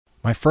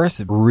My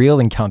first real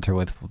encounter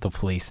with the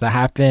police, that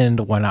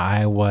happened when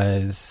I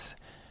was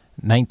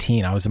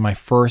 19. I was in my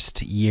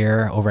first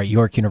year over at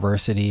York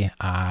University.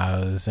 I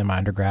was in my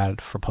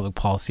undergrad for public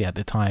policy at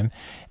the time,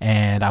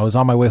 and I was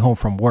on my way home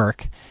from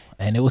work,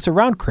 and it was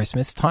around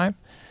Christmas time.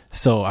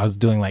 So I was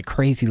doing like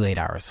crazy late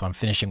hours. So I'm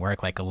finishing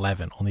work like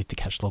 11, only to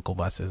catch local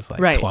buses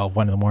like 12,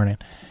 1 in the morning.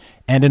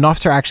 And an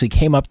officer actually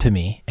came up to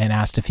me and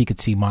asked if he could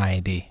see my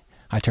ID.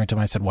 I turned to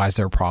him, I said, why is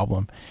there a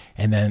problem?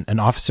 And then an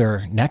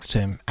officer next to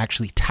him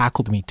actually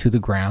tackled me to the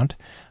ground.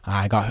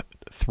 I got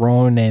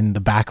thrown in the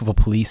back of a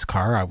police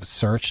car. I was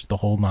searched the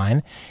whole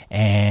nine.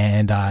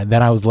 And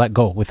then I was let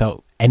go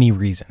without any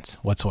reasons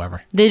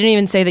whatsoever. They didn't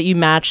even say that you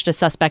matched a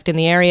suspect in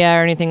the area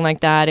or anything like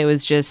that. It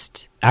was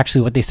just...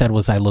 Actually, what they said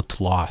was I looked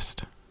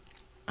lost.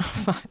 Oh,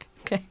 fuck.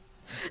 Okay.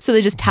 So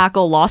they just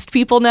tackle lost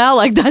people now?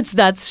 Like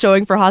that's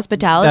showing for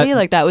hospitality?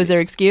 Like that was their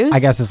excuse? I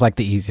guess it's like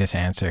the easiest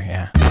answer,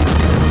 yeah.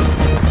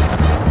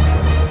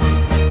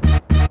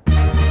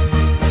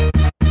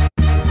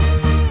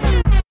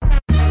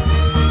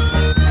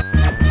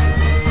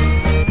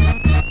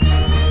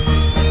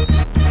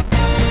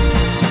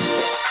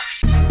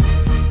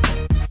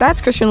 That's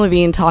Christian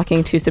Levine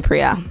talking to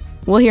Supriya.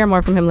 We'll hear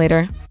more from him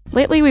later.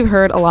 Lately, we've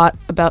heard a lot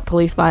about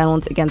police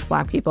violence against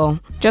Black people.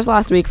 Just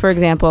last week, for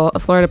example, a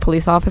Florida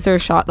police officer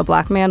shot a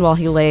Black man while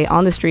he lay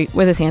on the street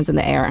with his hands in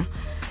the air.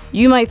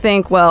 You might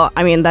think, well,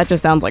 I mean, that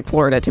just sounds like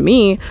Florida to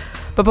me.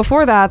 But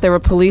before that, there were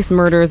police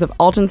murders of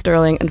Alton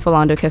Sterling and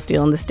Philando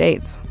Castile in the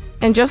States.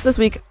 And just this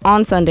week,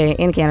 on Sunday,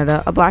 in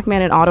Canada, a Black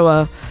man in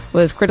Ottawa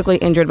was critically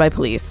injured by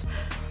police.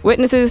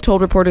 Witnesses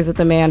told reporters that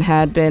the man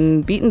had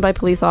been beaten by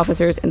police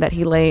officers and that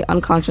he lay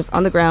unconscious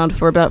on the ground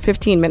for about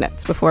 15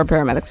 minutes before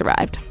paramedics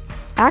arrived.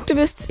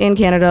 Activists in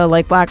Canada,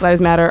 like Black Lives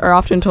Matter, are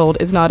often told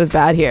it's not as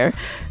bad here.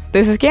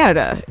 This is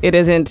Canada. It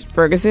isn't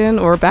Ferguson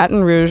or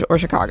Baton Rouge or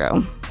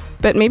Chicago.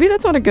 But maybe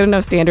that's not a good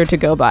enough standard to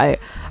go by.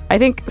 I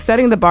think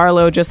setting the bar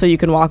low just so you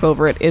can walk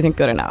over it isn't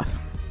good enough.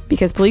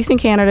 Because police in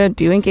Canada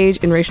do engage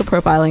in racial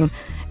profiling,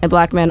 and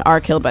Black men are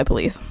killed by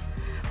police.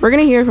 We're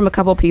going to hear from a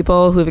couple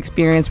people who've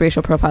experienced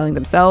racial profiling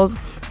themselves,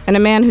 and a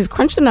man who's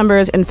crunched the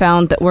numbers and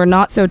found that we're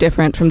not so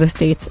different from the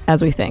States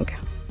as we think.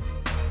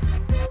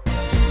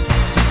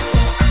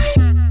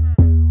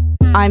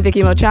 I'm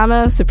Vicky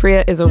Mochama.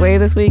 Supriya is away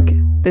this week.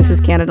 This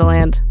is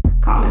Canadaland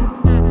Commons.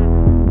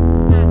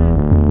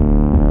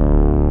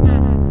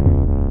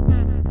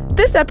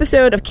 This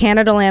episode of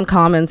Canadaland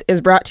Commons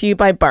is brought to you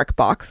by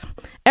BarkBox.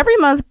 Every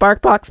month,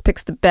 BarkBox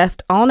picks the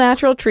best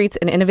all-natural treats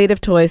and innovative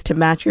toys to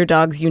match your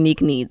dog's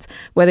unique needs,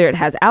 whether it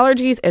has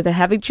allergies, is a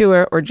heavy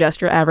chewer, or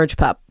just your average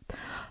pup.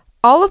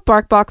 All of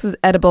BarkBox's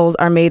edibles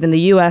are made in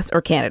the US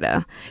or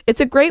Canada. It's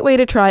a great way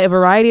to try a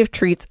variety of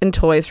treats and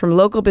toys from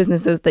local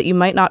businesses that you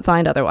might not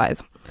find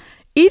otherwise.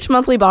 Each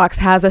monthly box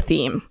has a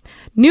theme.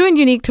 New and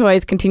unique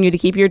toys continue to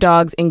keep your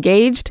dogs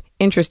engaged,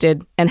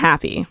 interested, and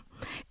happy.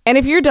 And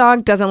if your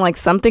dog doesn't like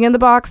something in the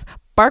box,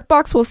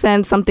 BarkBox will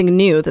send something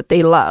new that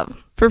they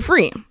love for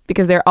free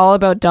because they're all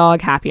about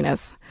dog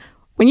happiness.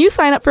 When you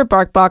sign up for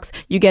BarkBox,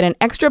 you get an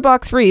extra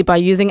box free by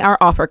using our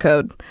offer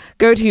code.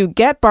 Go to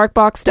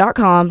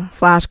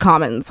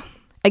getbarkbox.com/commons.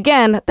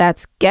 Again,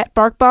 that's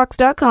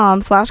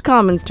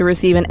getbarkbox.com/commons to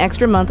receive an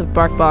extra month of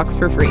BarkBox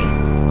for free.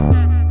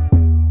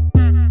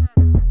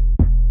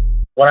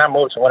 When I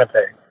moved to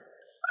Winnipeg,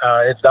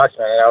 it's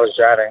documented. I was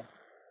driving,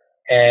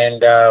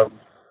 and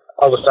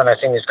all of a sudden I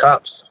seen these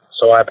cops.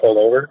 So I pulled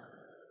over,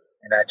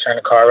 and I turned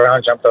the car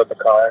around, jumped out the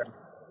car.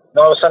 And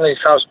all of a sudden these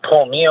cops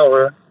pull me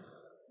over,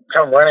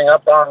 come running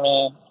up on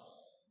me,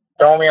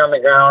 throw me on the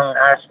ground,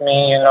 ask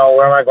me,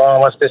 where am I going,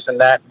 what's this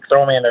and that,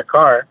 throw me in their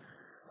car.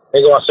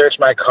 They go and search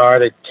my car.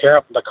 They tear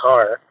up the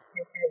car.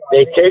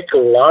 They take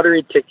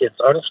lottery tickets,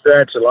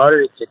 unscratched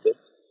lottery tickets.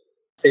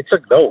 They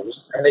took those,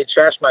 and they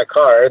trashed my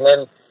car. And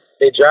then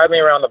they drive me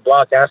around the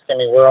block asking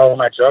me where all of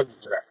my drugs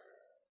are at.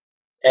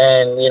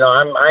 And,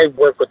 I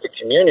work with the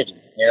community,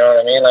 you know what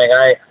I mean? Like,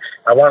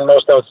 I won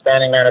Most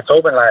Outstanding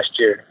Manitoban last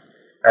year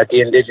at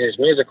the Indigenous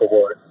Music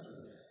Award.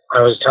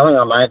 I was telling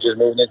them I just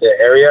moved into the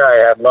area. I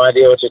have no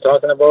idea what you're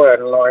talking about. I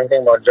don't know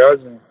anything about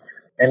drugs.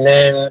 And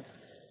then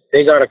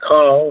they got a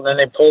call, and then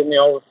they pulled me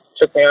over,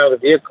 took me out of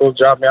the vehicle,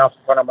 dropped me off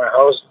in front of my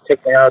house,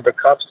 took me out of the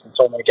cuffs, and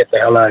told me to get the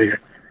hell out of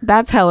here.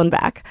 That's Helen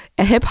Back,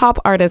 a hip-hop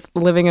artist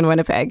living in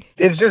Winnipeg.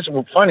 It's just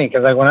funny,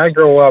 because when I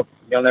grow up,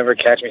 you'll never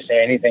catch me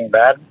saying anything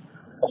bad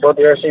about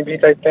the RCMP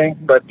type thing,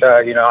 but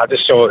I'll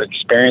just show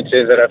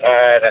experiences that I've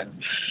had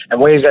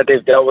and ways that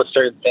they've dealt with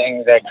certain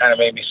things that kind of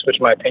made me switch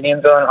my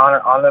opinions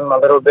on them a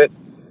little bit,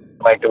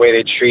 like the way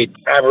they treat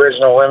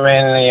Aboriginal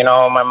women.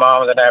 My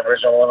mom's an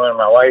Aboriginal woman,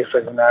 my wife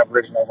is an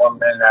Aboriginal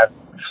woman. I've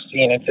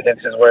seen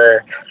incidences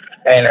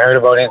and heard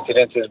about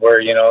incidences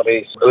where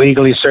they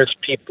illegally search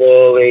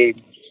people, they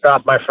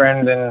stop my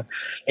friends and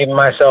even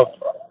myself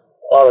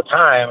all the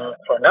time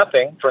for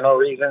nothing, for no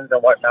reasons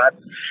and whatnot.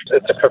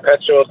 It's a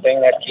perpetual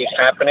thing that keeps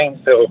happening.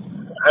 So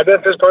I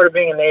guess that's part of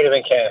being a native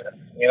in Canada.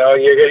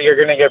 You're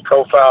going to get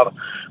profiled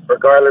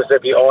regardless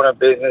if you own a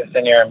business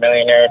and you're a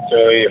millionaire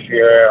to if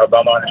you're a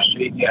bum on the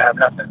street and you have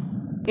nothing.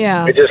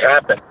 Yeah. It just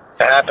happened.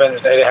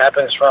 It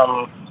happens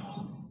from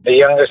the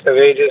youngest of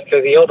ages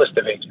to the oldest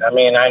of ages. I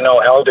mean, I know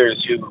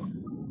elders who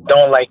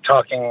don't like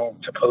talking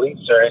to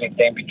police or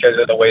anything because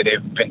of the way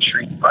they've been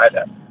treated by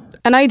them.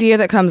 An idea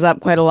that comes up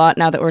quite a lot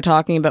now that we're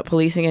talking about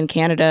policing in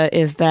Canada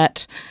is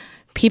that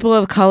people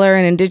of color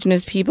and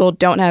Indigenous people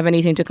don't have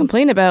anything to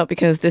complain about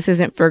because this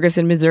isn't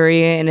Ferguson,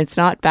 Missouri, and it's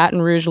not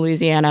Baton Rouge,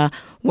 Louisiana.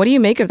 What do you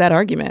make of that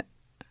argument?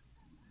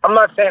 I'm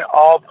not saying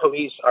all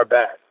police are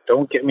bad.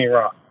 Don't get me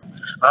wrong.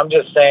 I'm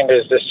just saying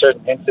there's just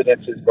certain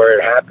incidences where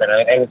it happened.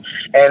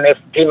 And if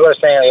people are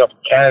saying, you know,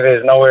 Canada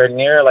is nowhere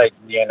near like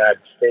the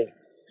United States,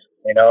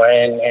 you know,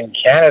 and in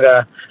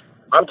Canada,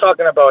 I'm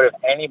talking about if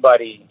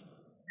anybody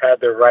had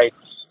their rights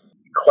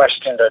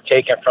questioned or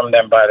taken from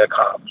them by the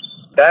cops.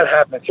 That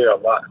happens here a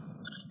lot.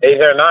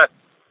 They're not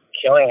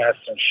killing us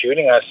and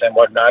shooting us and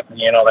whatnot,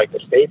 you know, like the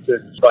States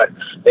is, but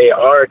they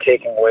are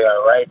taking away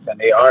our rights and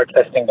they are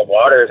testing the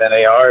waters and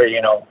they are,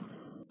 you know,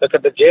 look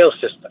at the jail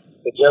system.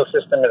 The jail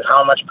system is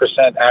how much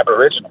 %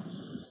 Aboriginal?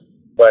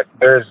 But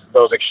there's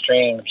those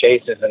extreme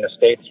cases in the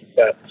States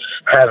that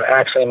have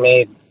actually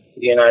made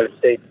the United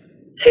States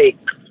take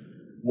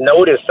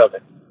notice of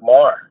it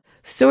more.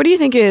 So what do you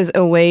think is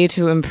a way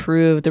to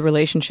improve the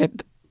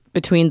relationship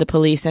between the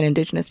police and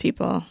Indigenous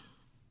people?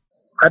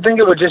 I think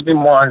it would just be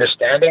more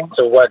understanding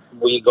to what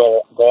we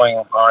going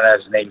on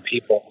as Native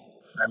people.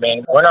 I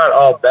mean, we're not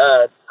all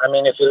bad. I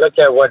mean, if you look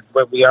at what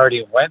we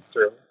already went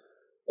through,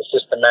 the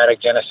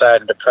systematic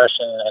genocide and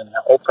depression and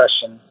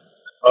oppression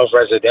of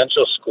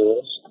residential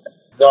schools,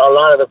 a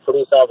lot of the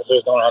police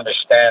officers don't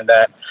understand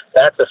that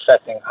that's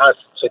affecting us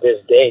to this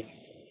day.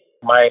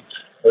 My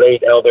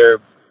late elder,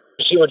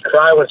 she would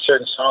cry when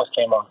certain songs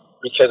came on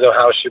because of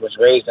how she was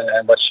raised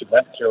and what she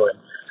went through. And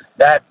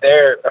that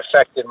there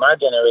affected my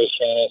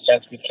generation in a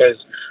sense because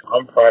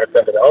I'm product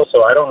of it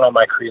also. I don't know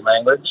my Cree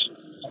language.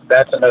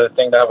 That's another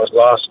thing that was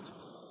lost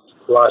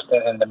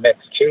in the mix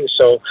too.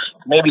 So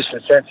maybe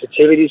some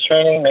sensitivity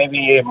training,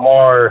 maybe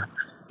more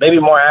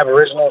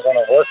Aboriginals on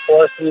the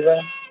workforce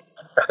even.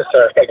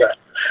 Sorry, I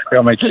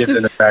got my kids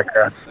in the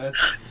background.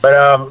 But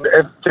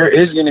if there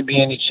is going to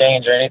be any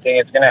change or anything,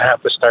 it's going to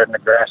have to start in the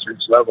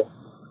grassroots level.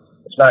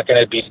 It's not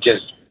going to be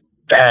just,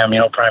 bam, you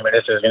know, Prime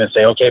Minister is going to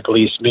say, okay,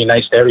 police, be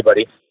nice to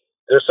everybody.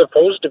 They're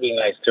supposed to be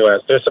nice to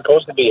us. They're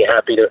supposed to be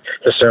happy to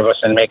serve us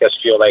and make us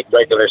feel like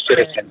regular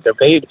citizens. They're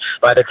paid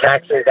by the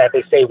taxes that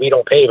they say we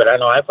don't pay, but I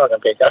know I fucking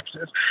pay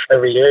taxes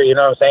every year, you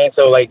know what I'm saying?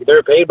 So, like,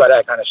 they're paid by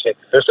that kind of shit.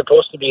 They're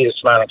supposed to be the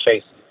smiling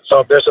face. So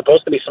if they're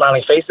supposed to be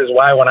smiling faces,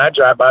 why, when I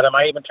drive by them,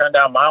 I even turn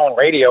down my own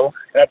radio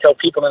and I tell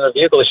people in the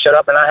vehicle to shut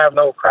up, and I have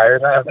no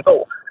criers. I have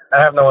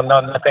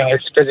nothing.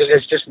 It's because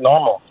it's just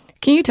normal.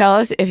 Can you tell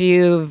us if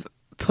you've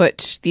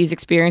put these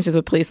experiences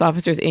with police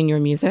officers in your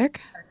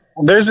music?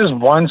 There's this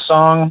one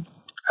song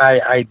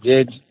I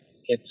did.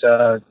 It's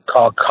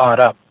called "Caught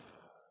Up."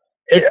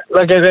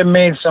 It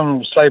made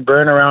some slight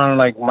burn around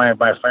like my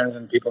friends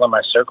and people in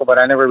my circle, but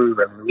I never really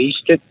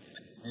released it.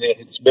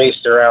 It's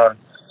based around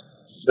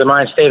the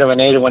mind state of a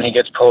Native when he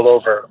gets pulled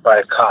over by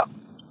a cop.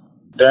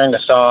 During the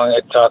song,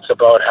 it talks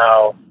about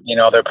how, you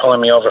know, they're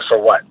pulling me over for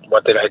what?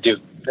 What did I do?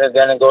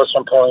 Then it goes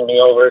from pulling me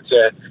over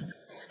to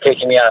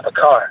taking me out of the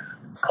car,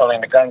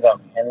 pulling the guns on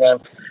me, and then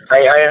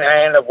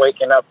I end up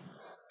waking up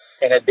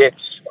in a ditch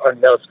on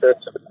the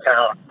outskirts of the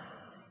town.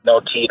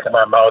 No teeth in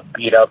my mouth,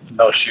 beat up,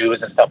 no shoes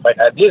and stuff like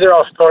that. These are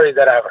all stories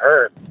that I've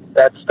heard.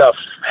 That stuff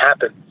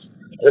happens.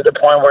 To the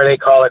point where they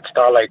call it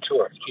Starlight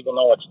Tours. People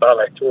know what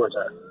Starlight Tours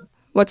are.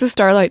 What's a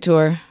Starlight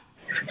Tour?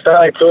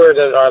 Starlight Tours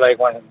are like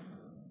when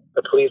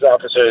the police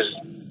officers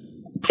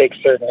take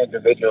certain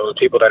individuals,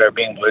 people that are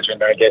being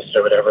belligerent, I guess,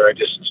 or whatever, or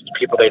just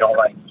people they don't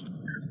like,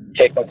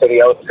 take them to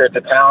the outskirts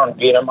of town,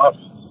 beat them up,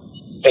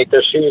 take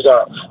their shoes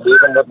off, leave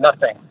them with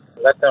nothing,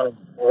 let them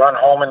run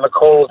home in the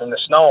cold and the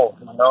snow,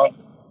 you know?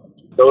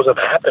 Those have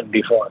happened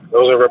before.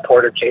 Those are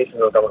reported cases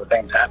of those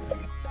things happening.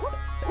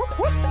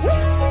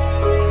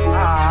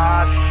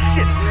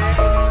 Shit,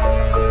 man.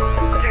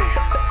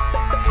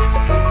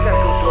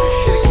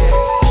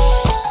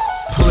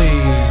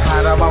 Please,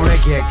 I don't wanna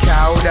get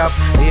caught up.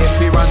 If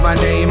he runs my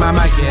name, I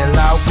might get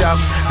locked up.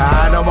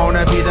 I don't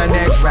wanna be the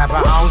next rapper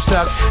on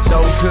stuck.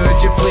 So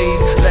could you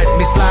please let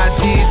me slide,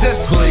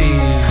 Jesus, please?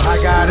 I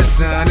got a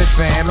son and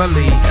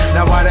family.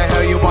 Now why the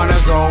hell you wanna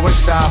go and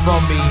stop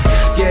on me?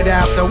 Get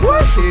out the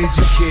what? Is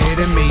you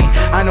kidding me?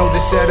 I know the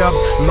setup,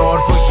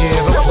 Lord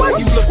forgive. Now why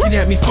you looking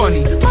at me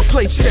funny? My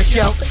plates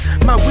check out.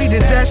 My weed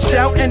is ashed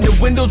out and the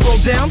windows roll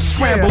down.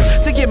 Scramble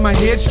to get my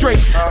head straight.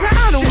 Now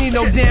I don't need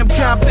no damn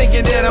cop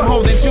thinking that I'm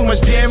holding too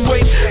much damn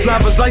weight.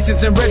 Driver's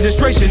license and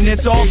registration,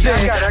 it's all there.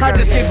 I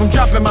just came from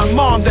dropping my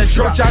mom's at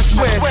church, I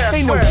swear.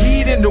 Ain't no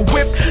heat in the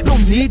whip, no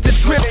need to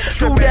trip.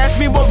 Dude asked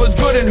me what was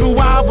good and who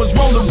I was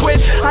rolling with.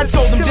 I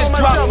told him just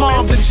drop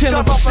moms and chill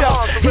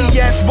himself. He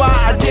asked why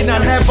I did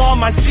not have on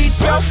my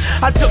seatbelt.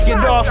 I took it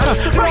off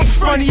right in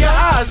front of your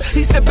eyes.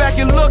 He stepped back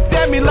and looked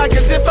at me like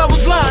as if I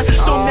was lying.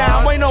 So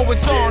now I know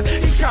it's on.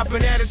 He's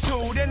copping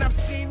attitude, and I've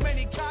seen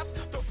many cops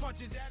throw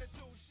punches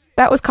attitude.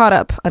 That was Caught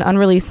Up, an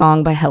unreleased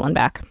song by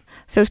Hellenbach.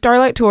 So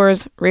Starlight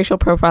Tours, racial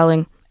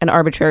profiling, and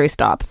arbitrary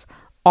stops.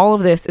 All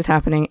of this is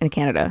happening in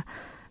Canada.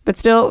 But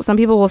still, some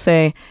people will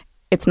say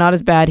it's not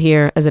as bad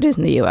here as it is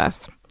in the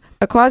US.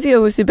 Akwasi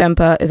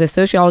Owusu-Bempah is a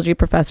sociology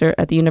professor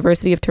at the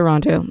University of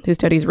Toronto who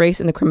studies race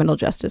in the criminal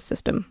justice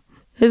system.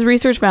 His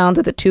research found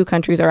that the two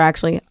countries are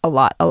actually a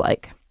lot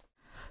alike.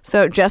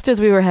 So just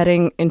as we were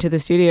heading into the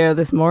studio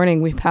this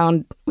morning, we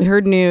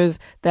heard news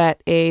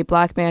that a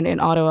black man in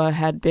Ottawa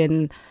had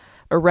been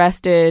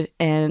arrested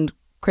and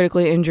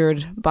critically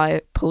injured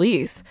by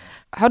police.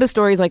 How do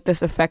stories like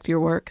this affect your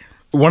work?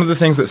 One of the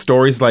things that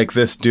stories like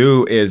this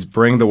do is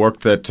bring the work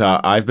that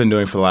I've been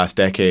doing for the last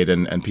decade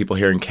and people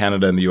here in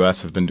Canada and the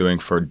U.S. have been doing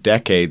for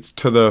decades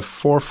to the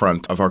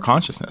forefront of our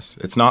consciousness.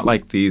 It's not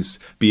like these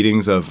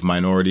beatings of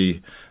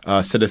minority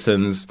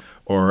citizens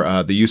or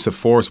the use of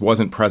force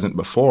wasn't present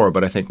before,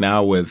 but I think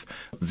now with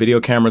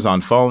video cameras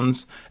on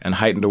phones and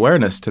heightened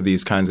awareness to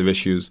these kinds of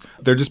issues,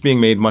 they're just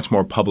being made much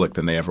more public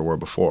than they ever were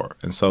before.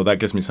 And so that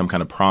gives me some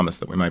kind of promise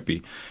that we might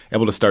be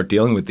able to start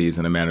dealing with these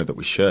in a manner that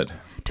we should.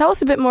 Tell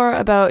us a bit more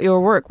about your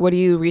work. What do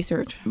you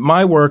research?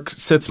 My work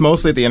sits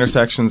mostly at the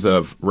intersections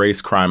of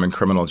race, crime, and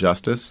criminal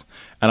justice.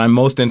 And I'm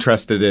most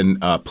interested in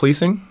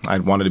policing. I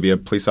wanted to be a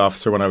police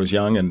officer when I was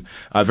young, and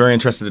very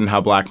interested in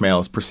how black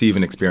males perceive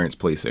and experience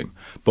policing,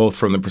 both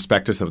from the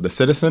perspectives of the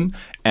citizen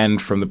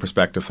and from the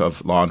perspective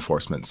of law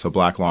enforcement, so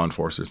black law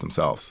enforcers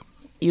themselves.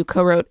 You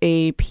co-wrote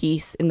a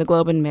piece in the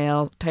Globe and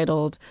Mail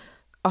titled,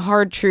 "A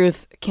Hard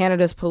Truth,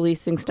 Canada's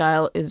Policing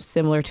Style is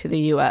Similar to the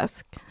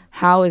U.S."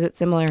 How is it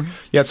similar?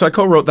 Yeah, so I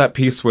co-wrote that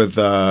piece with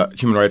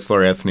human rights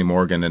lawyer Anthony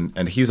Morgan,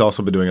 and he's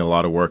also been doing a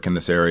lot of work in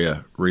this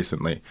area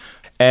recently.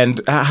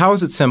 And how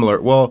is it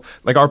similar? Well,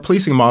 like our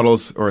policing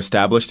models are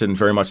established in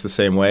very much the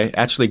same way,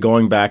 actually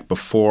going back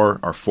before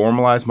our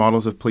formalized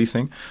models of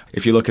policing.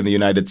 If you look in the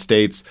United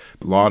States,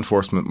 law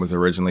enforcement was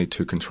originally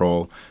to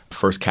control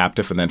first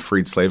captive and then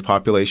freed slave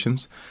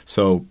populations.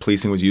 So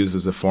policing was used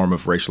as a form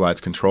of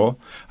racialized control.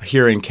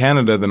 Here in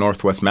Canada, the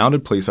Northwest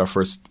Mounted Police, our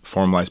first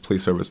formalized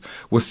police service,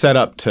 was set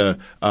up to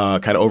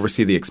kind of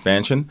oversee the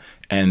expansion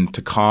and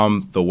to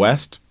calm the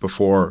West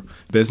before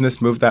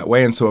business moved that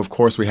way. And so, of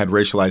course, we had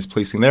racialized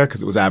policing there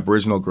because it was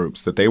Aboriginal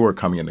groups that they were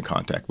coming into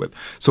contact with.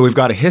 So we've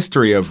got a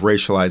history of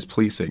racialized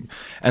policing.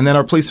 And then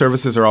our police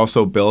services are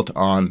also built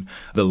on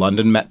the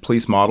London Met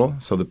Police model,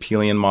 so the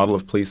Pelion model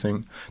of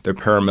policing. They're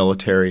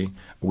paramilitary.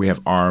 We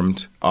have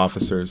armed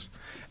officers.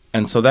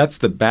 And so that's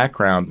the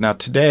background. Now,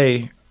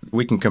 today,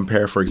 we can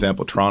compare, for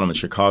example, Toronto and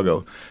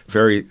Chicago,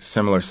 very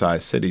similar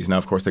sized cities. Now,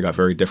 of course, they got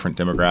very different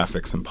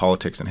demographics and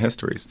politics and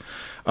histories.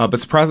 But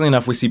surprisingly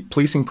enough, we see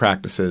policing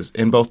practices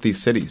in both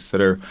these cities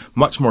that are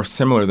much more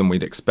similar than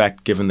we'd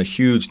expect, given the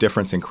huge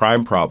difference in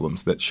crime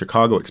problems that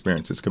Chicago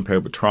experiences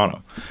compared with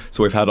Toronto.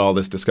 So we've had all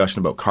this discussion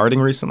about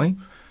carding recently.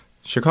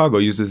 Chicago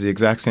uses the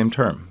exact same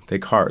term. They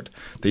card.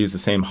 They use the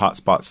same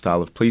hotspot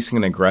style of policing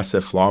and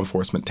aggressive law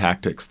enforcement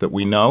tactics that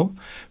we know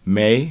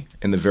may,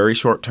 in the very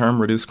short term,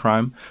 reduce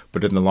crime,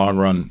 but in the long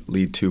run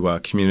lead to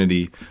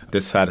community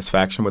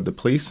dissatisfaction with the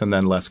police and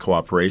then less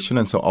cooperation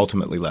and so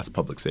ultimately less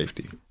public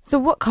safety. So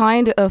what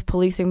kind of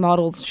policing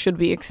models should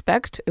we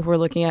expect if we're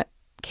looking at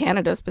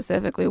Canada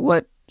specifically?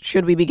 What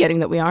should we be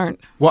getting that we aren't?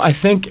 Well, I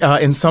think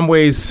in some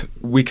ways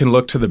we can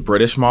look to the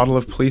British model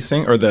of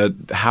policing or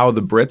how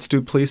the Brits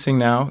do policing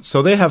now.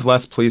 So they have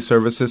less police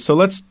services. So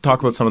let's talk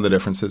about some of the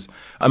differences.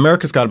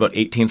 America's got about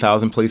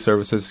 18,000 police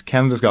services.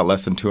 Canada's got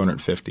less than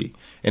 250.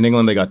 In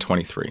England, they got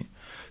 23.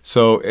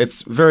 So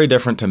it's very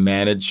different to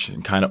manage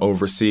and kind of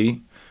oversee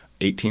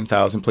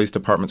 18,000 police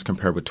departments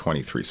compared with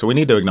 23. So we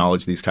need to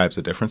acknowledge these types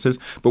of differences,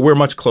 but we're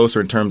much closer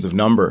in terms of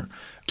number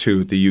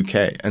to the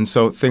UK. And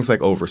so things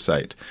like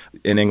oversight.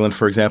 In England,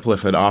 for example,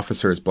 if an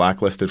officer is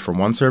blacklisted from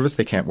one service,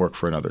 they can't work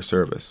for another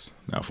service.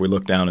 Now, if we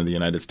look down in the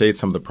United States,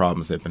 some of the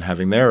problems they've been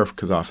having there are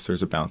because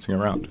officers are bouncing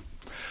around.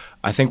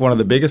 I think one of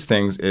the biggest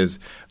things is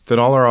that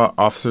all our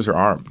officers are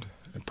armed.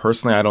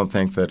 Personally, I don't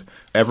think that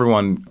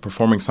everyone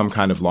performing some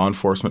kind of law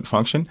enforcement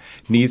function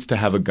needs to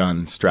have a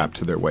gun strapped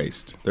to their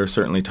waist. There are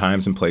certainly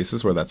times and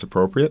places where that's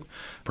appropriate.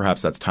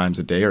 Perhaps that's times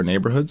a day or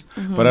neighborhoods.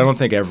 Mm-hmm. But I don't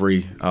think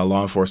every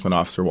law enforcement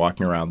officer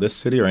walking around this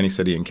city or any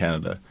city in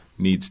Canada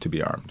needs to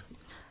be armed.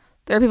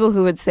 There are people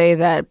who would say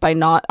that by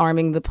not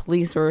arming the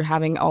police or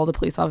having all the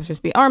police officers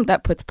be armed,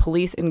 that puts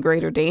police in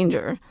greater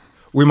danger.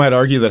 We might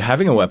argue that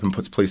having a weapon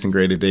puts police in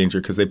greater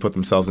danger because they put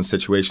themselves in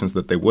situations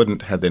that they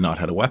wouldn't had they not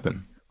had a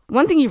weapon.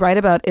 One thing you write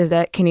about is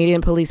that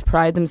Canadian police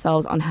pride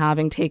themselves on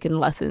having taken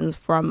lessons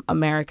from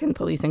American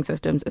policing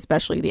systems,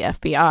 especially the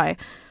FBI.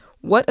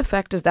 What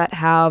effect does that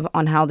have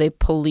on how they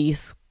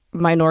police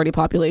minority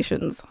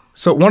populations?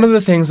 So one of the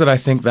things that I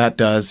think that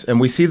does, and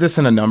we see this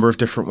in a number of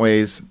different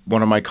ways,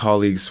 one of my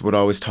colleagues would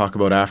always talk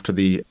about after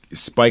the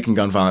spike in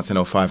gun violence in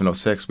 2005 and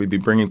 2006, we'd be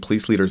bringing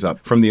police leaders up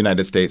from the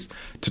United States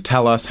to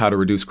tell us how to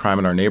reduce crime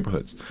in our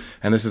neighborhoods.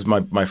 And this is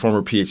my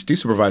former PhD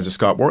supervisor,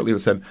 Scott Wortley, who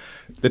said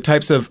the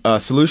types of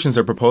solutions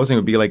they're proposing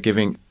would be like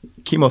giving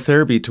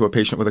chemotherapy to a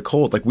patient with a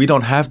cold. Like, we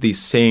don't have these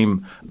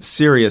same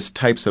serious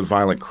types of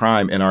violent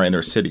crime in our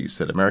inner cities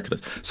that America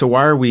does. So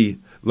why are we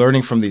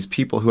learning from these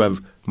people who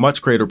have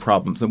much greater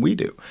problems than we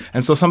do.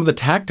 And so some of the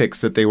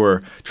tactics that they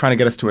were trying to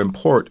get us to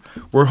import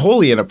were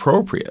wholly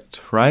inappropriate,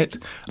 right?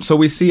 So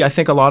we see, I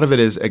think a lot of it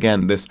is,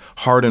 again, this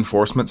hard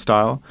enforcement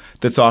style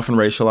that's often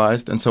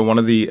racialized. And so one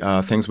of the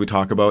things we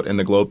talk about in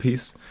the Globe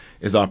piece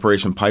is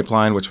Operation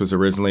Pipeline, which was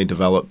originally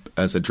developed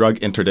as a drug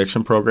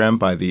interdiction program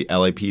by the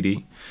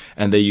LAPD.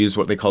 And they used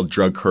what they called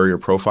drug courier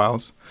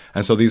profiles.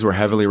 And so these were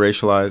heavily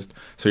racialized.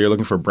 So you're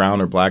looking for brown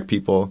or black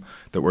people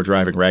that were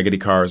driving raggedy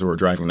cars or were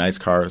driving nice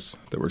cars,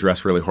 that were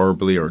dressed really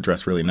horribly or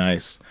dressed really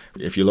nice.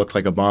 If you looked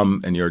like a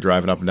bum and you're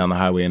driving up and down the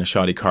highway in a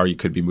shoddy car, you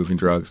could be moving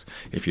drugs.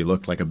 If you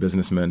looked like a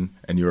businessman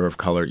and you were of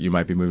color, you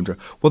might be moving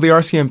drugs. Well, the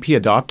RCMP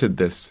adopted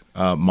this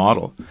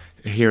model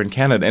here in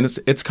Canada, and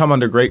it's come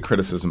under great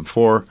criticism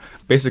for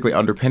basically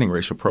underpinning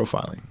racial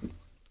profiling.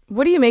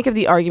 What do you make of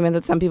the argument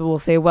that some people will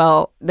say,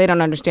 well, they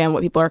don't understand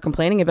what people are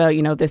complaining about?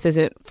 You know, this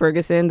isn't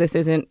Ferguson, this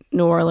isn't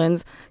New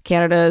Orleans.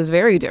 Canada is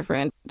very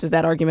different. Does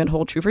that argument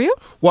hold true for you?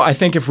 Well, I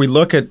think if we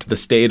look at the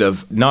state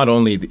of not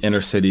only the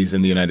inner cities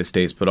in the United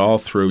States, but all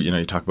through,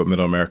 you talk about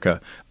Middle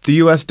America, the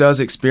U.S. does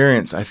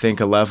experience, I think,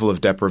 a level of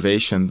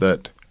deprivation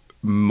that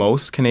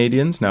most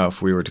Canadians, now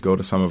if we were to go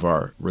to some of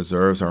our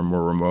reserves, our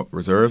more remote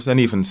reserves, and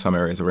even some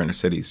areas of our inner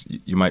cities,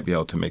 you might be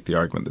able to make the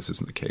argument this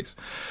isn't the case.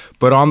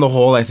 But on the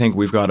whole, I think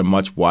we've got a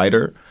much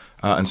wider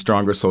and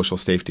stronger social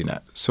safety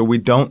net. So we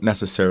don't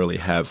necessarily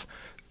have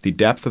the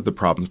depth of the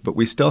problems, but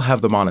we still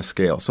have them on a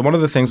scale. So one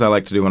of the things I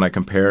like to do when I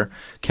compare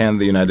Canada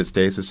and the United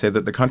States is say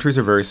that the countries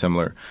are very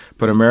similar,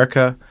 but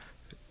America,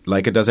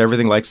 like it does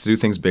everything, likes to do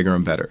things bigger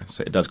and better.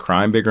 So it does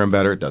crime bigger and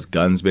better, it does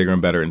guns bigger and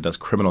better, and it does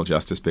criminal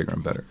justice bigger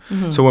and better.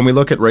 Mm-hmm. So when we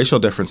look at racial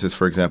differences,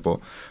 for example,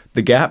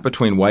 the gap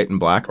between white and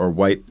black or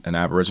white and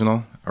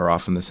Aboriginal are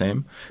often the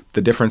same.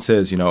 The difference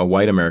is, a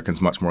white American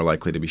is much more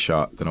likely to be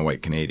shot than a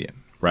white Canadian,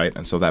 right?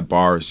 And so that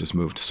bar has just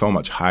moved so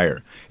much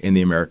higher in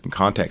the American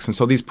context. And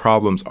so these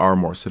problems are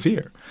more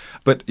severe.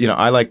 But,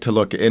 I like to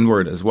look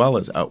inward as well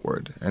as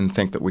outward and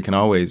think that we can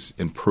always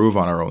improve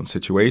on our own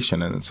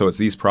situation. And so it's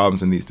these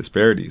problems and these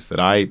disparities that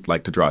I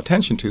like to draw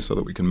attention to so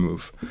that we can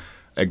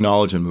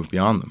acknowledge and move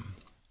beyond them.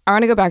 I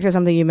want to go back to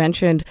something you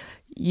mentioned.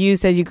 You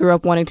said you grew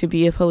up wanting to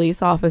be a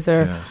police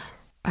officer. Yes.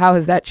 How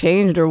has that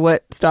changed, or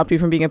what stopped you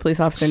from being a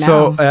police officer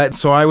now?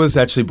 So I was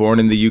actually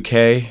born in the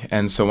UK,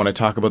 and so when I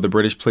talk about the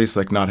British police,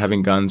 like not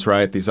having guns,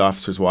 right, these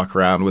officers walk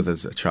around with,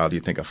 as a child, you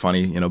think a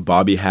funny,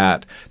 bobby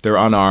hat. They're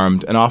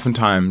unarmed, and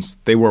oftentimes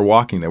they were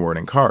walking, they weren't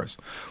in cars.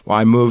 Well,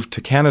 I moved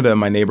to Canada.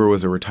 My neighbor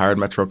was a retired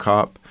Metro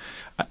cop.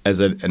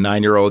 As a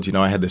 9-year-old,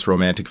 I had this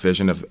romantic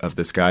vision of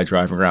this guy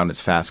driving around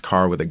his fast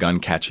car with a gun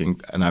catching,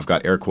 and I've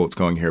got air quotes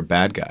going here,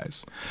 bad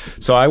guys.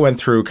 So I went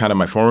through kind of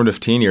my formative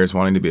teen years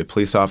wanting to be a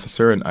police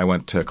officer, and I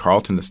went to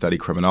Carleton to study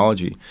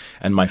criminology.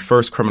 And my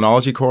first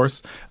criminology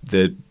course,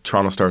 the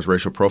Toronto Star's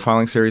racial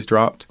profiling series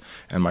dropped,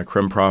 and my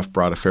crim prof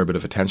brought a fair bit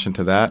of attention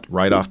to that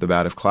right off the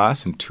bat of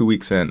class. And 2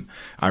 weeks in,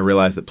 I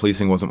realized that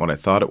policing wasn't what I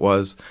thought it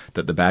was,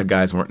 that the bad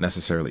guys weren't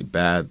necessarily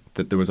bad,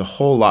 that there was a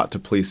whole lot to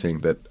policing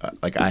that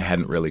I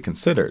hadn't really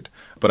considered.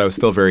 But I was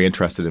still very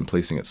interested in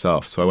policing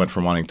itself. So I went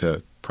from wanting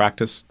to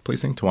practice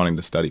policing to wanting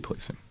to study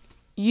policing.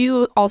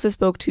 You also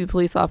spoke to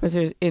police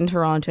officers in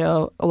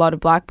Toronto, a lot of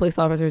black police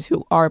officers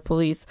who are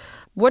police.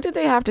 What did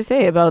they have to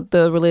say about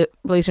the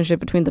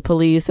relationship between the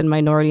police and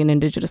minority and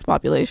Indigenous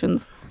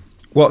populations?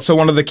 Well, so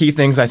one of the key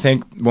things, I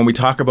think, when we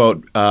talk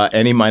about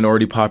any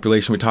minority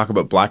population, we talk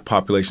about black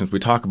populations, we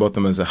talk about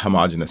them as a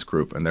homogenous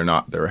group, and they're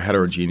not. They're a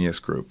heterogeneous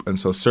group. And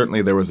so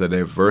certainly there was a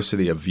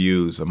diversity of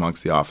views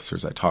amongst the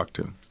officers I talked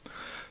to.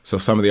 So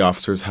some of the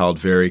officers held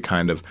very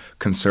kind of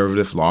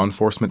conservative law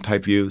enforcement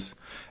type views,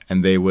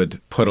 and they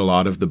would put a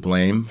lot of the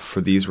blame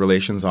for these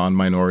relations on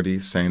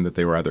minorities, saying that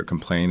they were either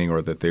complaining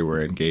or that they were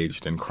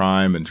engaged in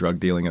crime and drug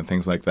dealing and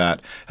things like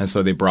that. And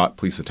so they brought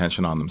police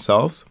attention on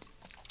themselves.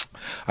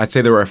 I'd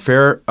say there were a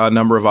fair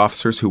number of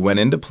officers who went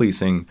into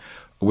policing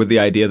with the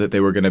idea that they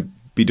were going to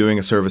be doing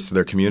a service to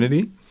their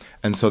community.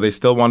 And so they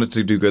still wanted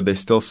to do good. They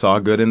still saw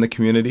good in the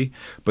community,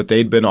 but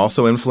they'd been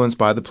also influenced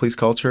by the police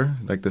culture,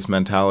 like this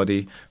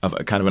mentality of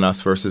kind of an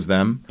us versus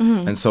them.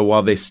 Mm-hmm. And so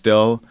while they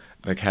still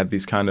had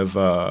these kind of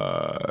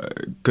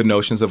good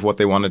notions of what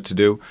they wanted to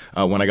do,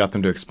 when I got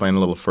them to explain a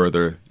little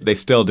further, they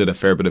still did a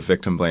fair bit of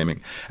victim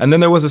blaming. And then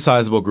there was a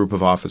sizable group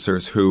of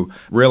officers who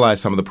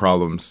realized some of the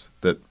problems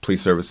that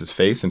police services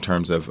face in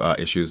terms of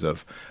issues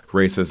of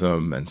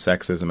racism and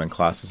sexism and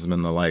classism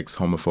and the likes,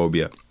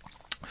 homophobia.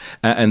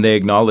 And they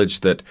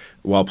acknowledged that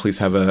while police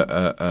have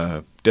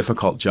a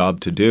difficult job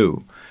to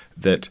do,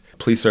 that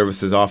police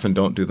services often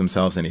don't do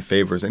themselves any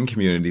favors in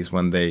communities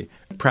when they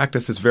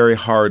practice this very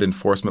hard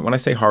enforcement. When I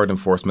say hard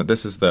enforcement,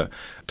 this is the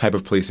type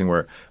of policing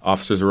where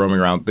officers are roaming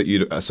around that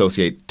you'd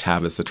associate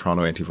TAVIS, the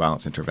Toronto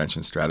Anti-Violence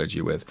Intervention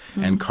Strategy, with,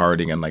 and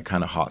carding and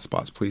kind of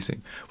hotspots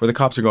policing, where the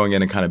cops are going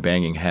in and kind of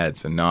banging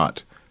heads and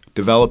not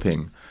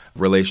developing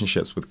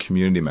relationships with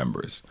community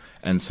members.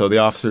 And so the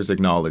officers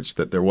acknowledged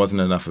that there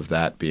wasn't enough of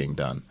that being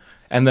done.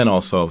 And then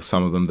also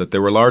some of them that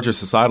there were larger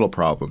societal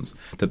problems,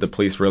 that the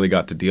police really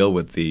got to deal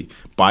with the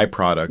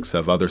byproducts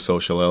of other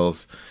social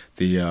ills,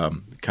 the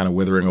kind of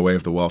withering away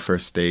of the welfare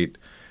state,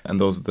 And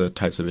those are the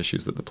types of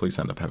issues that the police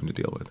end up having to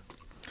deal with.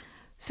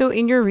 So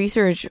in your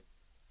research,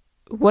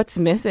 what's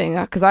missing?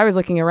 Because I was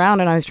looking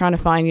around and I was trying to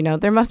find,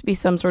 there must be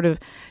some sort of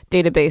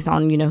database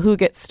on, who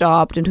gets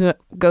stopped and who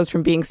goes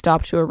from being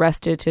stopped to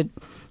arrested to,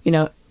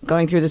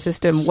 going through the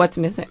system. What's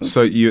missing?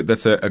 So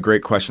that's a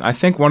great question. I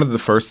think one of the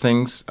first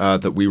things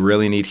that we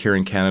really need here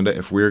in Canada,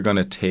 if we're going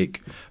to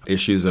take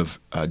issues of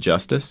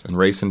justice and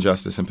race and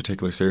justice in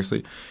particular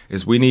seriously,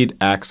 is we need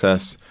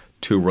access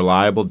to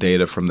reliable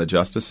data from the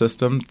justice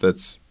system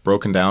that's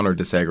broken down or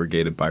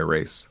disaggregated by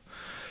race.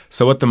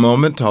 So at the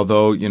moment,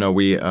 although,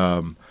 we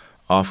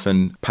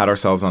often pat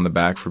ourselves on the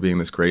back for being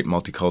this great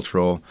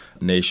multicultural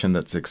nation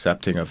that's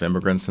accepting of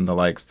immigrants and the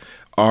likes,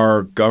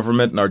 our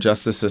government and our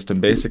justice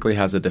system basically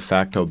has a de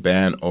facto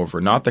ban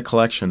over not the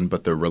collection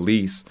but the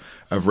release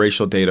of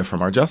racial data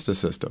from our justice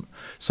system.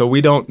 So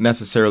we don't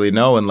necessarily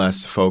know,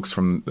 unless folks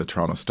from the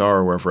Toronto Star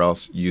or wherever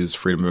else use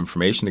freedom of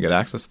information to get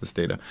access to this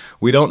data,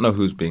 we don't know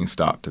who's being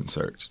stopped and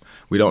searched.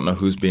 We don't know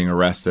who's being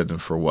arrested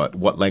and for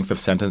what length of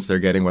sentence they're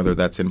getting, whether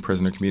that's in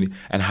prison or community,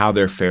 and how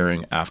they're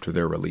faring after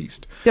they're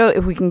released. So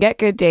if we can get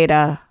good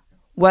data,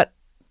 what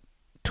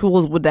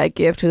tools would that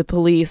give to the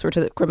police or to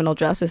the criminal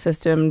justice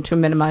system to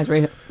minimize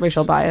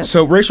racial bias?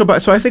 So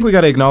I think we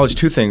got to acknowledge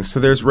two things. So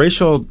there's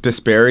racial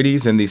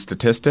disparities in these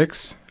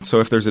statistics. So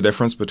if there's a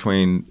difference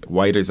between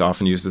white is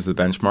often used as a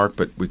benchmark,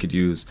 but we could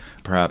use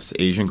perhaps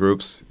Asian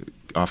groups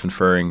often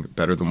faring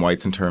better than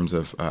whites in terms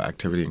of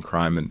activity and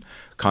crime and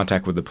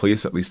contact with the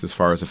police, at least as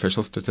far as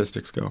official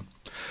statistics go.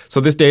 So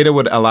this data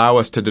would allow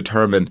us to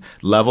determine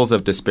levels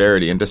of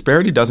disparity. And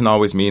disparity doesn't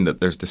always mean that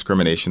there's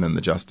discrimination in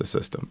the justice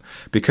system.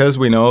 Because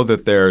we know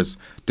that there's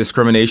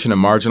discrimination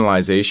and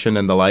marginalization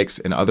and the likes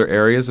in other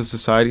areas of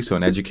society, so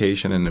in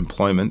education and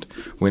employment,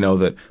 we know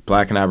that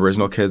Black and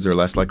Aboriginal kids are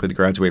less likely to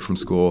graduate from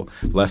school,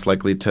 less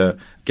likely to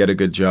get a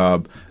good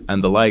job,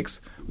 and the likes.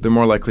 They're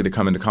more likely to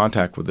come into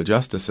contact with the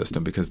justice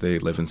system because they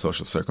live in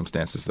social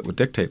circumstances that would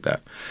dictate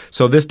that.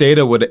 So this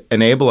data would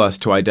enable us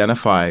to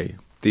identify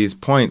these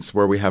points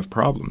where we have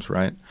problems,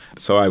 right?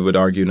 So I would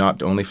argue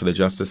not only for the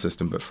justice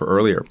system, but for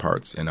earlier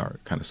parts in our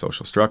kind of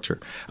social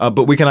structure.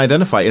 But we can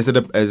identify, is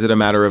it a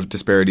matter of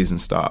disparities and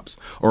stops?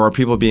 Or are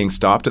people being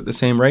stopped at the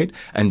same rate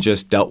and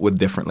just dealt with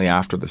differently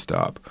after the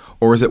stop?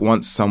 Or is it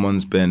once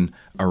someone's been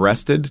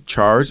arrested,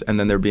 charged, and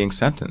then they're being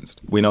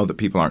sentenced? We know that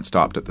people aren't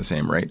stopped at the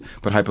same rate.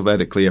 But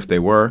hypothetically, if they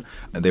were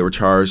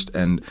charged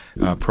and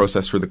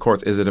processed through the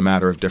courts, is it a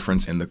matter of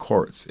difference in the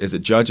courts? Is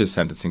it judges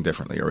sentencing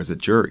differently? Or is it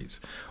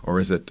juries? Or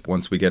is it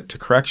once we get to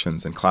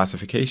corrections and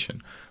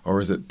classification? Or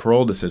is it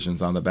parole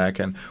decisions on the back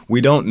end?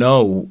 We don't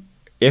know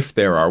if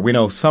there are. We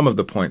know some of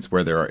the points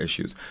where there are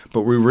issues,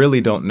 but we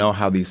really don't know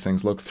how these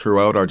things look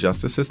throughout our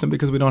justice system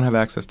because we don't have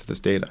access to this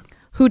data.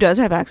 Who does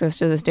have access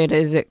to this data?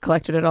 Is it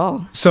collected at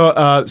all?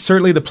 So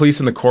certainly the police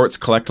and the courts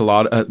collect a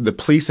lot. The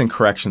police and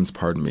corrections,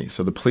 pardon me.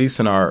 So the police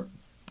in our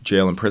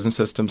jail and prison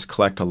systems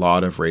collect a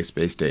lot of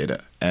race-based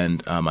data.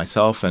 And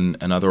myself and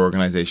other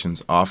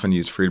organizations often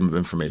use freedom of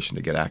information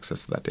to get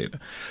access to that data.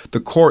 The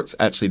courts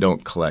actually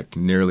don't collect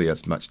nearly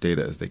as much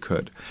data as they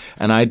could.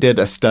 And I did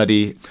a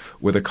study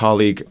with a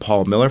colleague,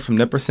 Paul Miller from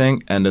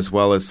Nipissing, and as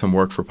well as some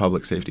work for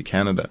Public Safety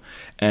Canada.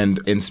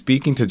 And in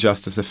speaking to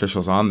justice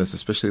officials on this,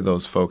 especially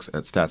those folks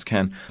at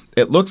StatsCan,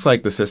 it looks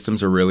like the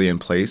systems are really in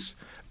place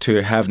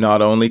to have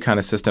not only kind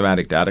of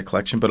systematic data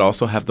collection, but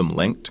also have them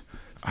linked.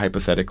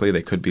 Hypothetically,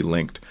 they could be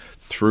linked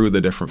through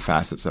the different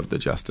facets of the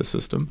justice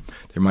system.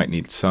 They might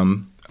need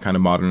some kind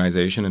of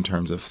modernization in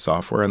terms of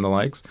software and the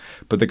likes,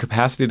 but the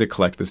capacity to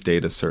collect this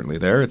data is certainly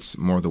there. It's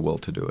more the will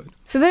to do it.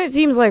 So then it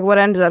seems like what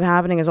ends up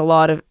happening is a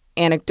lot of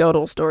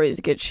anecdotal stories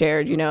get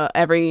shared.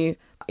 Every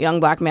young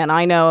Black man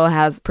I know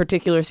has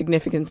particular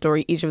significant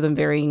story, each of them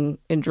varying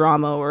in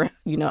drama or,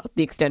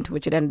 the extent to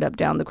which it ended up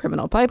down the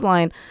criminal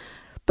pipeline.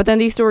 But then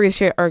these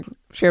stories are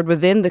shared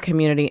within the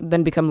community,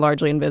 then become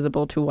largely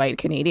invisible to white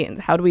Canadians.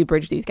 How do we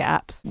bridge these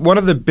gaps? One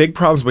of the big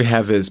problems we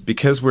have is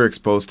because we're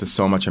exposed to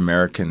so much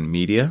American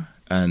media,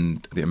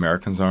 and the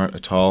Americans aren't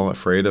at all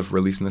afraid of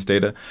releasing this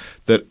data,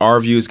 that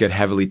our views get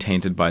heavily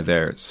tainted by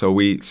theirs. So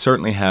we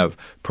certainly have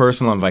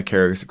personal and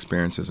vicarious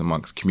experiences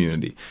amongst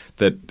community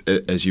that,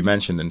 as you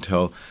mentioned,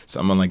 until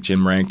someone like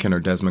Jim Rankin or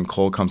Desmond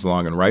Cole comes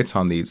along and writes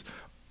on these,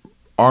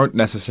 aren't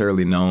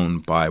necessarily known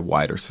by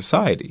wider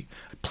society.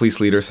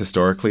 Police leaders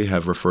historically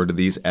have referred to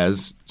these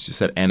as, she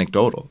said,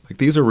 anecdotal. Like,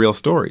 these are real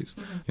stories.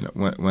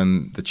 Mm-hmm.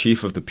 When the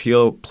chief of the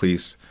Peel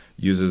Police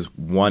uses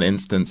one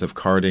instance of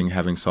carding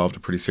having solved a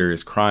pretty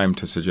serious crime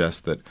to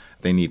suggest that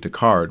they need to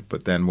card,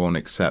 but then won't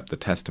accept the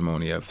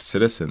testimony of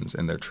citizens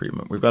in their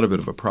treatment, we've got a bit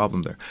of a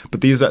problem there.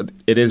 But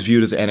it is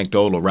viewed as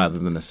anecdotal rather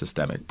than a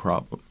systemic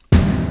problem.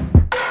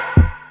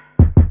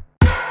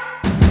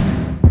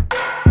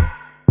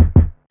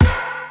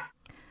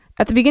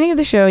 At the beginning of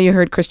the show, you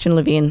heard Christian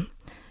Levine.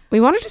 We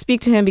wanted to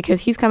speak to him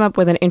because he's come up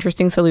with an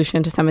interesting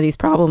solution to some of these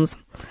problems.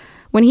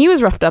 When he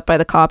was roughed up by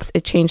the cops,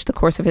 it changed the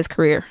course of his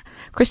career.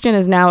 Christian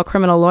is now a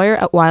criminal lawyer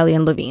at Wiley &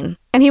 Levine.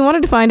 And he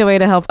wanted to find a way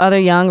to help other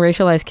young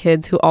racialized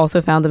kids who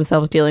also found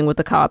themselves dealing with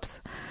the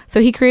cops. So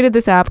he created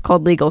this app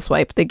called Legal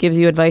Swipe that gives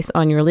you advice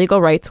on your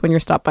legal rights when you're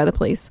stopped by the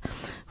police.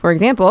 For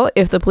example,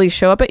 if the police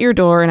show up at your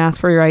door and ask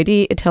for your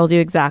ID, it tells you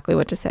exactly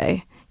what to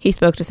say. He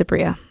spoke to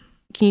Supriya.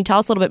 Can you tell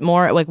us a little bit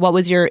more? Like, what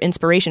was your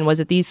inspiration? Was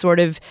it these sort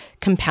of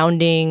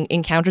compounding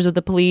encounters with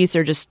the police,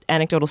 or just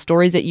anecdotal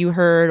stories that you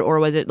heard, or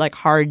was it like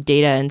hard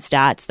data and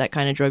stats that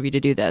kind of drove you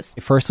to do this?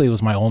 Firstly, it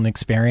was my own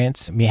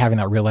experience, me having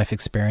that real life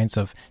experience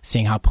of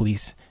seeing how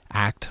police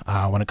act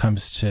when it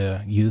comes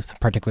to youth,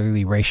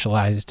 particularly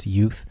racialized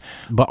youth.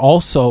 But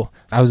also,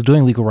 I was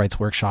doing legal rights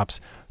workshops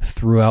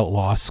throughout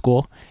law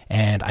school,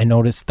 and I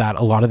noticed that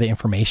a lot of the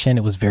information,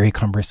 it was very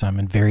cumbersome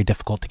and very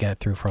difficult to get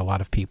through for a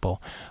lot of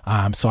people.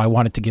 So I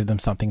wanted to give them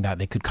something that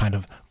they could kind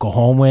of go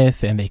home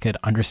with and they could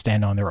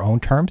understand on their own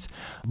terms.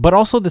 But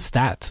also the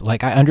stats.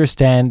 Like, I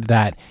understand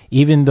that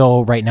even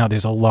though right now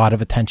there's a lot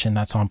of attention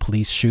that's on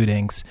police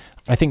shootings,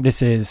 I think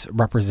this is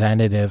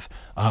representative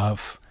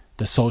of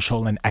the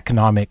social and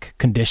economic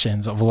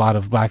conditions of a lot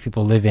of Black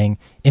people living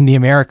in the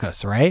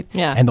Americas, right?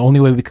 Yeah. And the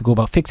only way we could go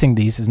about fixing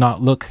these is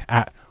not look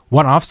at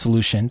one-off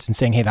solutions and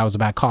saying, hey, that was a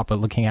bad cop, but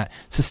looking at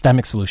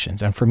systemic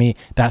solutions. And for me,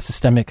 that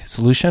systemic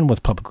solution was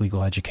public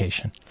legal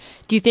education.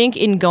 Do you think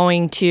in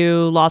going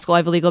to law school, I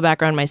have a legal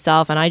background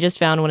myself, and I just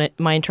found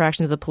my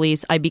interactions with the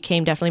police, I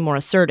became definitely more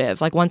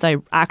assertive. Like, once I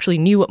actually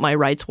knew what my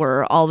rights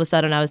were, all of a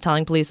sudden I was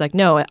telling police, like,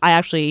 no,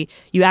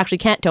 you actually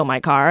can't tow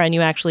my car, and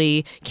you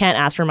actually can't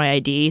ask for my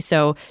ID.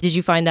 So did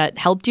you find that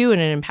helped you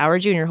and it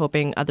empowered you, and you're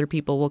hoping other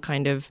people will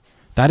kind of...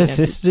 That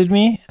assisted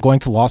me. Going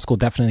to law school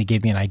definitely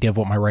gave me an idea of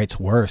what my rights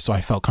were, so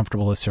I felt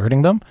comfortable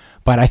asserting them.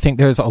 But I think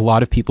there's a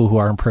lot of people who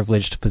are in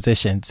privileged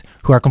positions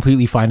who are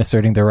completely fine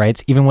asserting their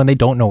rights, even when they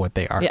don't know what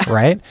they are,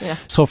 right? Yeah.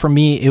 So for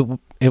me,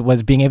 it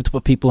was being able to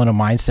put people in a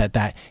mindset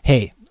that,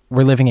 hey,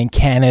 we're living in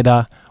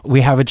Canada,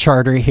 we have a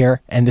charter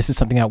here, and this is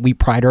something that we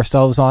pride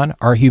ourselves on.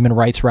 Our human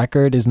rights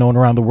record is known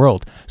around the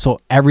world. So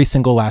every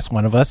single last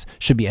one of us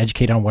should be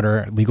educated on what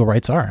our legal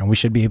rights are, and we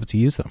should be able to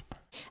use them.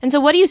 And so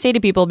what do you say to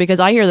people? Because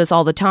I hear this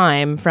all the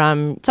time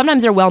from,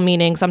 sometimes they're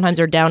well-meaning, sometimes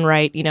they're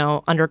downright,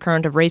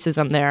 undercurrent of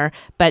racism there.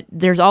 But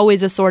there's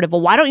always a sort of,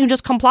 well, why don't you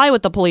just comply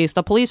with the police?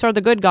 The police are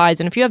the good guys.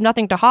 And if you have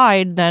nothing to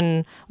hide,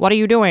 then what are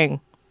you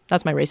doing?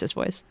 That's my racist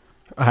voice.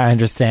 I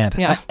understand.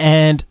 Yeah.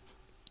 And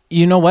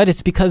you know what?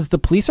 It's because the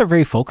police are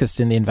very focused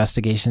in the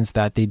investigations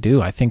that they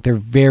do. I think they're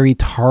very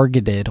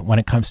targeted when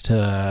it comes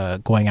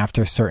to going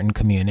after certain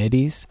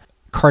communities.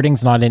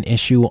 Carding's not an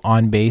issue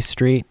on Bay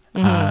Street.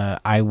 Mm-hmm.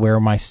 I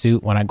wear my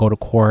suit when I go to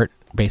court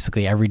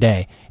basically every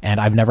day. And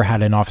I've never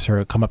had an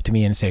officer come up to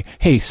me and say,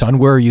 hey, son,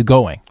 where are you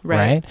going?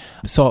 Right?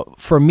 So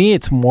for me,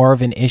 it's more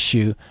of an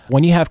issue.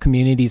 When you have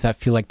communities that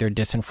feel like they're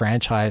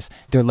disenfranchised,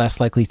 they're less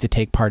likely to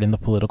take part in the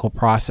political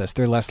process.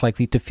 They're less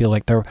likely to feel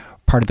like they're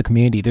part of the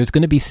community. There's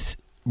going to be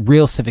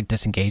real civic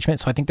disengagement.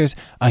 So I think there's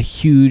a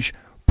huge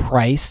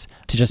price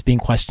to just being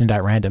questioned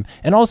at random.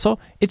 And also,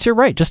 it's your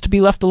right just to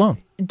be left alone.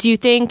 Do you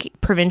think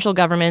provincial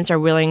governments are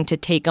willing to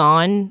take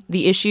on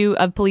the issue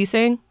of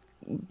policing?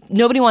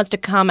 Nobody wants to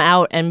come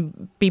out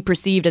and be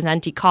perceived as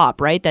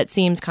anti-cop, right? That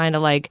seems kind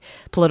of like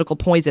political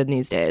poison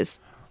these days.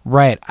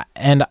 Right.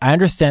 And I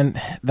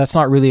understand that's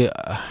not really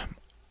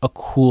a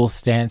cool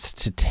stance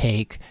to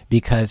take,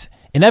 because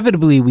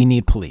inevitably we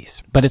need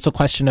police. But it's a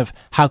question of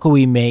how can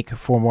we make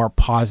for more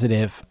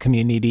positive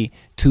community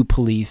to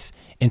police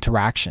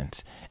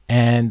interactions.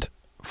 And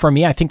for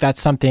me, I think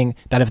that's something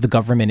that if the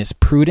government is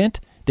prudent,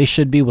 they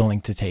should be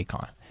willing to take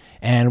on.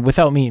 And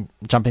without me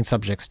jumping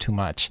subjects too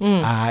much,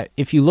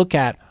 if you look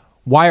at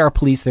why are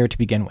police there to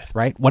begin with,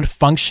 right? What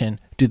function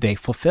do they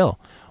fulfill?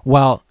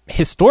 Well,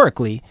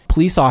 historically,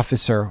 police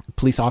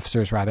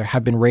officers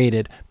have been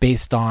rated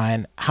based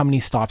on how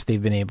many stops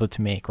they've been able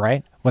to make,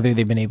 right? Whether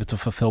they've been able to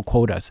fulfill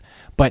quotas.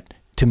 But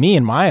to me,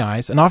 in my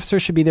eyes, an officer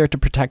should be there to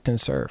protect and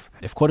serve.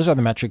 If quotas are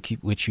the metric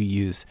which you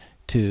use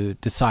to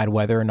decide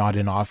whether or not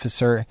an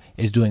officer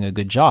is doing a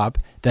good job,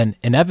 then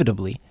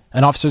inevitably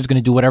an officer is going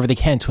to do whatever they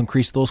can to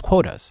increase those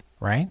quotas,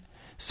 right?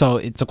 So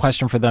it's a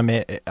question for them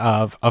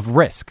of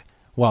risk.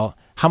 Well,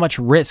 how much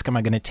risk am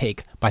I going to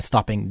take by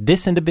stopping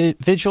this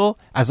individual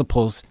as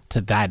opposed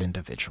to that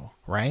individual,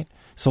 right?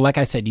 So like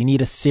I said, you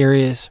need a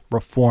serious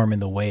reform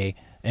in the way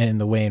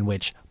in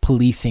which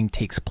policing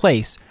takes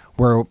place,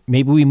 where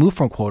maybe we move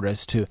from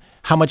quotas to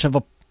how much of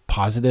a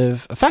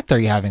positive effect are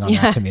you having on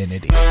that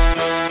community?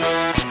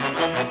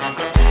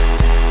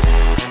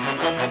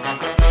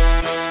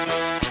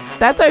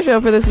 That's our show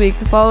for this week.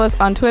 Follow us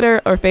on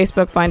Twitter or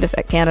Facebook. Find us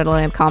at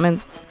Canadaland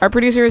Commons. Our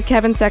producer is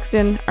Kevin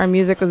Sexton. Our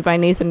music was by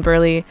Nathan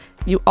Burley.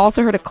 You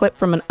also heard a clip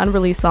from an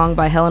unreleased song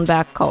by Helen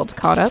Back called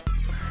Caught Up.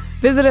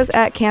 Visit us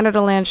at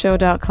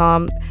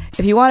CanadaLandShow.com.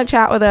 If you want to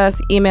chat with us,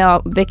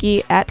 email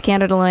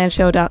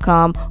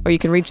Vicky@CanadaLandShow.com, or you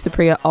can reach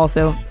Supriya,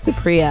 also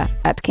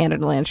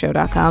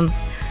Supriya@CanadaLandShow.com.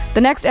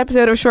 The next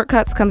episode of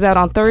Shortcuts comes out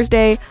on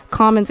Thursday.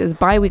 Commons is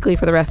bi-weekly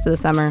for the rest of the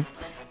summer.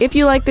 If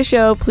you like the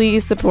show,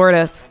 please support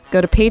us.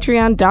 Go to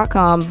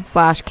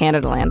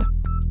patreon.com/CanadaLand.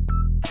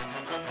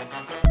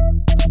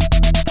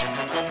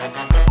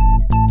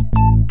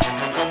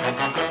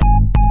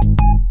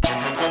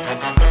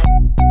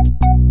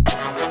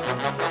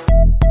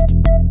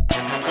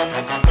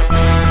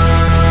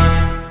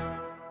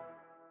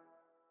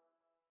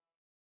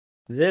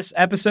 This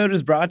episode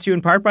is brought to you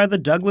in part by the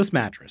Douglas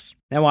Mattress.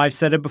 Now, I've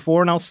said it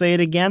before and I'll say it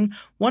again.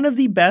 One of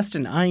the best,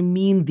 and I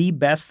mean the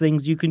best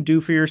things you can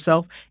do for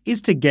yourself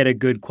is to get a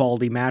good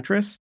quality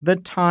mattress. The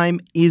time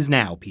is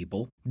now,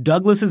 people.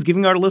 Douglas is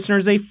giving our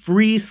listeners a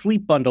free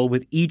sleep bundle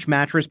with each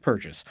mattress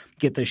purchase.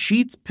 Get the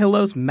sheets,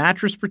 pillows,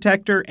 mattress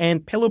protector,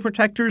 and pillow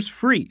protectors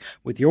free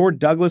with your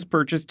Douglas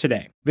purchase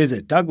today.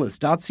 Visit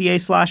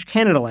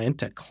douglas.ca/Canadaland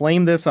to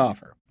claim this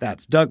offer.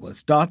 That's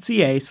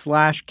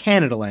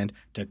douglas.ca/Canadaland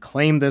to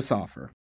claim this offer.